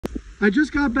I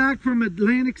just got back from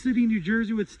Atlantic City, New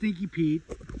Jersey with Stinky Pete.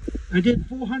 I did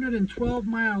 412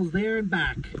 miles there and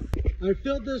back. I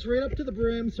filled this right up to the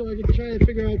brim so I could try to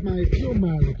figure out my fuel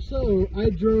mileage. So I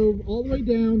drove all the way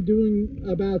down doing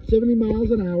about 70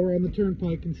 miles an hour on the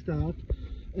turnpike and stuff.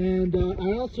 And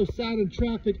I also sat in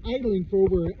traffic idling for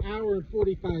over an hour and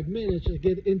 45 minutes to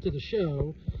get into the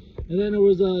show. And then it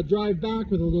was a drive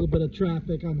back with a little bit of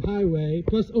traffic on the highway,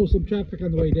 plus some traffic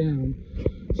on the way down.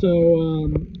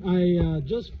 So I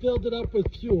just filled it up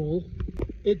with fuel.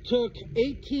 It took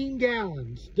 18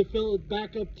 gallons to fill it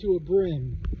back up to a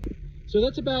brim. So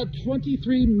that's about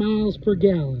 23 miles per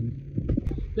gallon.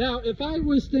 Now, if I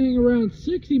was staying around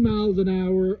 60 miles an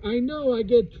hour, I know I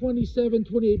get 27,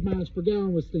 28 miles per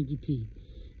gallon with Stinky Pete.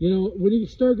 You know, when you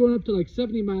start going up to like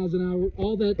 70 miles an hour,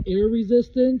 all that air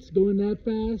resistance going that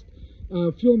fast,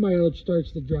 fuel mileage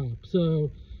starts to drop.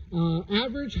 So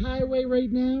average highway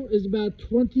right now is about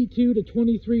 22 to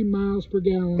 23 miles per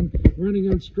gallon running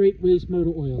on straight waste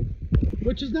motor oil,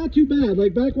 which is not too bad.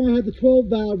 Like back when I had the 12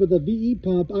 valve with a VE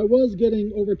pump, I was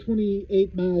getting over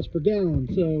 28 miles per gallon.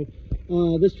 So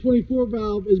this 24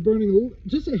 valve is burning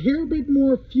just a hair bit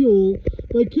more fuel,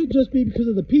 but it could just be because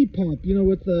of the P pump, you know,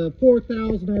 with the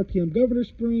 4,000 RPM governor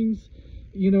springs,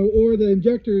 you know, or the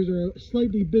injectors are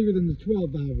slightly bigger than the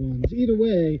 12 valve ones. Either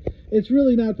way, it's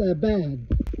really not that bad.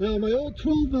 Now, my old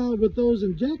 12 valve with those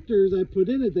injectors I put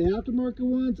in it, the aftermarket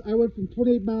ones, I went from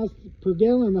 28 miles per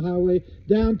gallon on the highway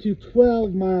down to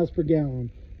 12 miles per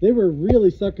gallon. They were really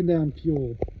sucking down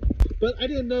fuel. But I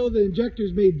didn't know the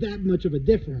injectors made that much of a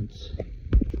difference.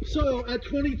 So at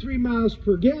 23 miles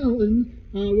per gallon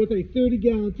with a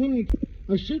 30-gallon tank,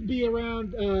 I should be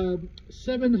around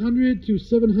 700 to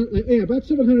 700, yeah, about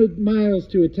 700 miles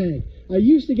to a tank. I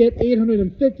used to get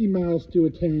 850 miles to a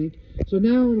tank, so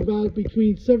now I'm about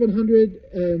between 700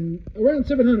 and around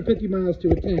 750 miles to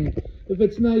a tank if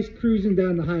it's nice cruising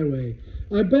down the highway.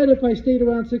 I bet if I stayed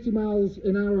around 60 miles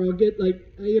an hour, I'll get like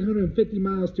 850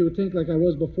 miles to a tank like I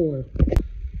was before.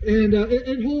 And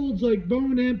it holds, like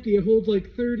bone empty, it holds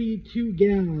like 32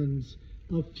 gallons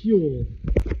of fuel.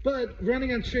 But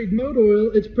running on straight motor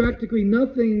oil, it's practically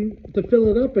nothing to fill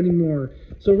it up anymore.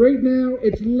 So right now,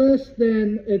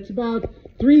 it's about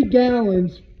 3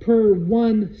 gallons per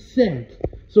 1 cent.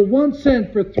 So 1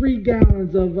 cent for 3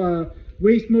 gallons of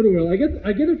waste motor oil. I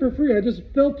get it for free. I just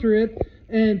filter it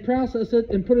and process it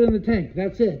and put it in the tank.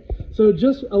 That's it. So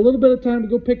just a little bit of time to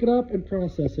go pick it up and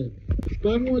process it.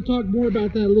 But I'm going to talk more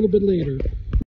about that a little bit later.